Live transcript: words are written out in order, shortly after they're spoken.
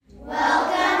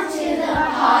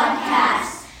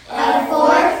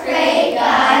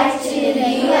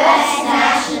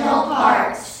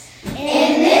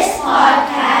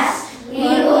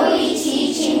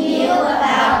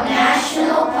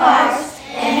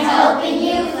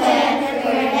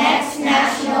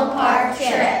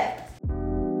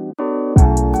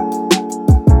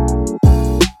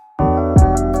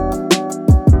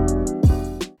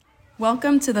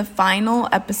Welcome to the final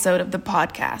episode of the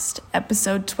podcast,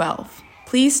 episode 12.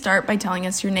 Please start by telling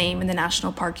us your name and the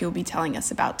national park you'll be telling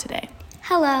us about today.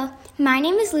 Hello, my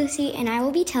name is Luci, and I will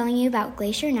be telling you about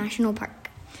Glacier National Park.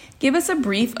 Give us a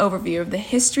brief overview of the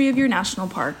history of your national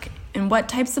park and what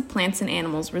types of plants and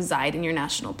animals reside in your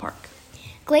national park.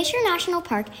 Glacier National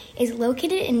Park is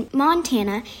located in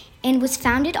Montana and was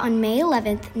founded on May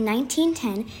 11,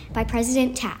 1910 by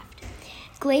President Taft.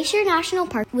 Glacier National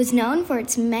Park was known for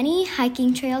its many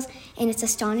hiking trails and its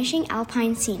astonishing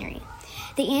alpine scenery.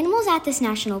 The animals at this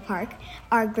national park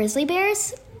are grizzly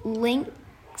bears,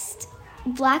 lynx,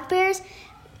 black bears,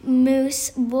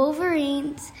 moose,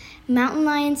 wolverines, mountain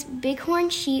lions,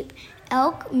 bighorn sheep,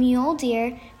 elk, mule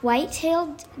deer,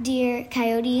 white-tailed deer,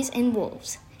 coyotes, and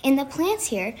wolves. And the plants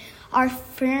here are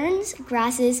ferns,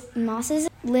 grasses, mosses,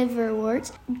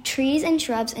 liverworts, trees and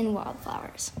shrubs, and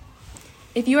wildflowers.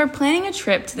 If you are planning a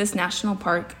trip to this national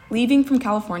park, leaving from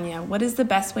California, what is the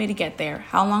best way to get there?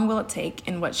 How long will it take,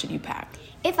 and what should you pack?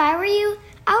 If I were you,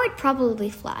 I would probably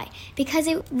fly because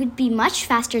it would be much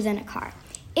faster than a car.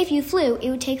 If you flew, it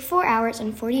would take 4 hours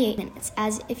and 48 minutes,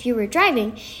 as if you were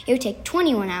driving, it would take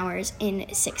 21 hours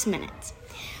and 6 minutes.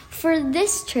 For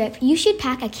this trip, you should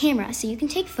pack a camera so you can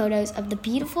take photos of the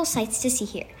beautiful sights to see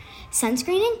here.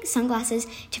 Sunscreen and sunglasses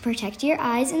to protect your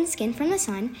eyes and skin from the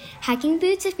sun, hiking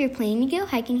boots if you're planning to go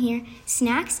hiking here,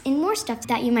 snacks, and more stuff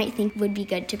that you might think would be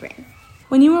good to bring.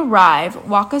 When you arrive,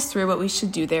 walk us through what we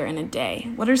should do there in a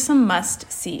day. What are some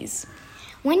must-sees?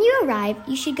 When you arrive,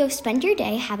 you should go spend your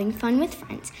day having fun with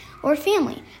friends or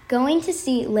family, going to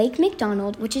see Lake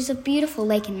McDonald, which is a beautiful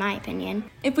lake in my opinion.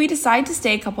 If we decide to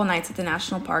stay a couple nights at the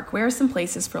national park, where are some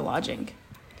places for lodging?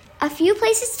 A few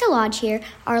places to lodge here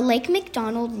are Lake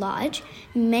McDonald Lodge,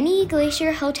 Mini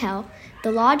Glacier Hotel,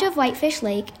 the Lodge of Whitefish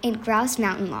Lake, and Grouse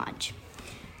Mountain Lodge.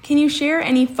 Can you share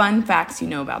any fun facts you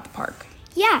know about the park?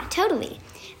 Yeah, totally.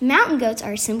 Mountain goats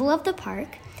are a symbol of the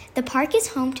park. The park is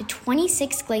home to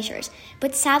 26 glaciers,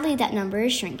 but sadly that number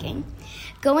is shrinking.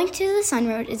 Going to the Sun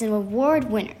Road is an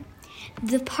award winner.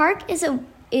 The park is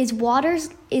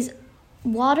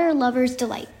water lovers'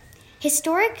 delight.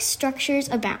 Historic structures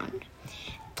abound.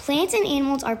 Plants and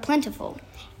animals are plentiful,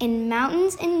 and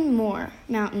mountains and more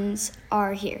mountains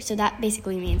are here. So that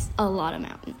basically means a lot of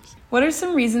mountains. What are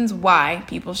some reasons why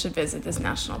people should visit this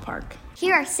national park?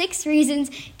 Here are 6 reasons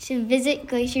to visit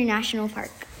Glacier National Park.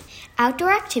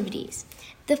 Outdoor activities.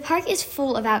 The park is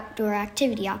full of outdoor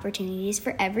activity opportunities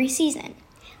for every season.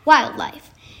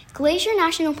 Wildlife. Glacier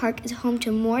National Park is home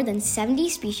to more than 70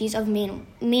 species of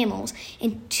mammals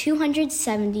and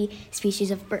 270 species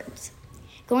of birds.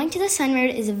 Going to the Sun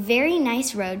Road is a very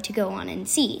nice road to go on and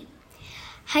see.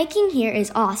 Hiking here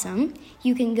is awesome.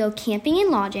 You can go camping and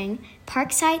lodging.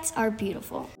 Park sites are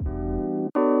beautiful.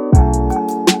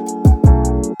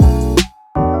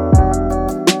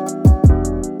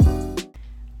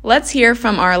 Let's hear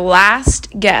from our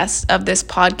last guest of this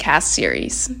podcast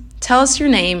series. Tell us your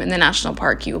name and the national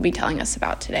park you will be telling us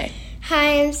about today.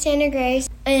 Hi, I'm Sandra Grace,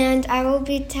 and I will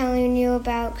be telling you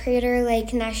about Crater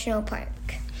Lake National Park.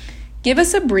 Give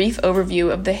us a brief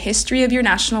overview of the history of your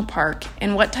national park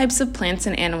and what types of plants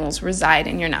and animals reside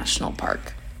in your national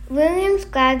park. William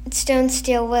Gladstone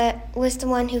Steele was the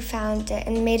one who found it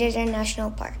and made it a national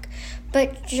park.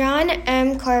 But John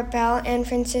M. Corbell and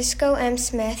Francisco M.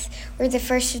 Smith were the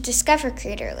first to discover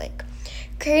Crater Lake.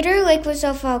 Crater Lake was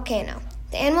a volcano.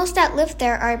 The animals that live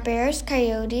there are bears,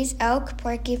 coyotes, elk,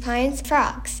 porcupines,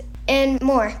 frogs, and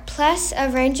more, plus a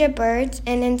range of birds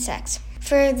and insects.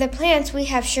 For the plants, we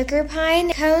have sugar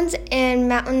pine cones and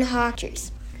mountain hawk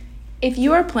trees. If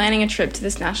you are planning a trip to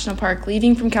this national park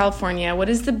leaving from California, what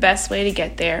is the best way to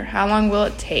get there? How long will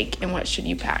it take, and what should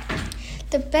you pack?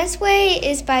 The best way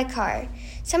is by car.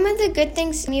 Some of the good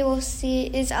things you will see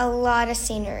is a lot of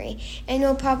scenery, and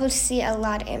you'll probably see a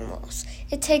lot of animals.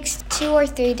 It takes 2 or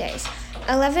 3 days,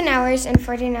 11 hours and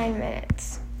 49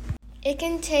 minutes. It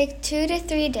can take 2 to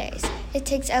 3 days. It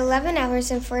takes 11 hours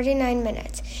and 49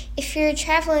 minutes. If you're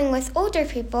traveling with older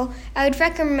people, I would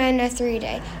recommend a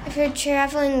 3-day. If you're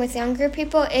traveling with younger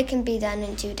people, it can be done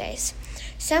in 2 days.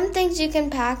 Some things you can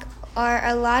pack are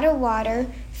a lot of water,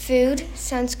 food,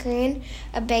 sunscreen,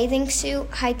 a bathing suit,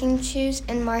 hiking shoes,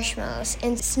 and marshmallows,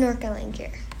 and snorkeling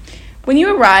gear. When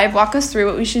you arrive, walk us through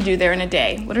what we should do there in a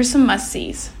day. What are some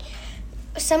must-sees?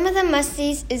 Some of the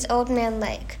must-sees is Old Man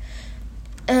Lake.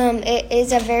 It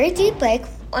is a very deep lake,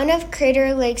 one of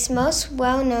Crater Lake's most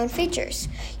well-known features.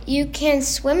 You can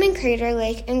swim in Crater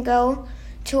Lake and go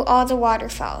to all the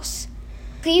waterfalls.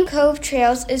 Cleve Cove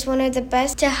Trails is one of the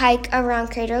best to hike around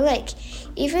Crater Lake.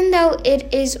 Even though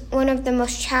it is one of the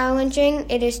most challenging,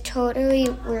 it is totally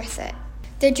worth it.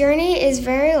 The journey is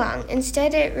very long.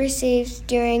 Instead, it receives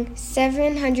during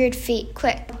 700 feet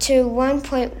quick to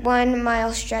 1.1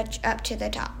 mile stretch up to the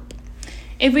top.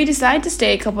 If we decide to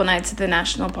stay a couple nights at the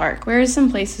national park, where are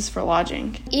some places for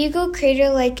lodging? Eagle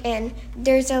Crater Lake Inn.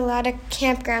 There's a lot of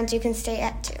campgrounds you can stay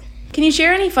at too. Can you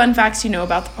share any fun facts you know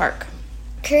about the park?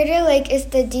 Crater Lake is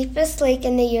the deepest lake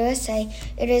in the USA.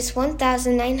 It is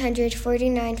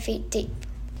 1,949 feet deep.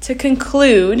 To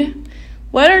conclude,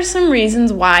 what are some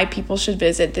reasons why people should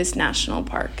visit this national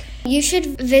park? You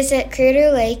should visit Crater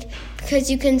Lake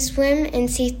because you can swim and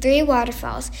see 3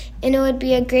 waterfalls, and it would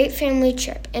be a great family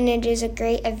trip, and it is a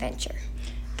great adventure.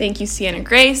 Thank you, Sienna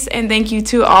Grace, and thank you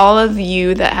to all of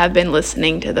you that have been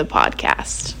listening to the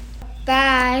podcast.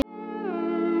 Bye.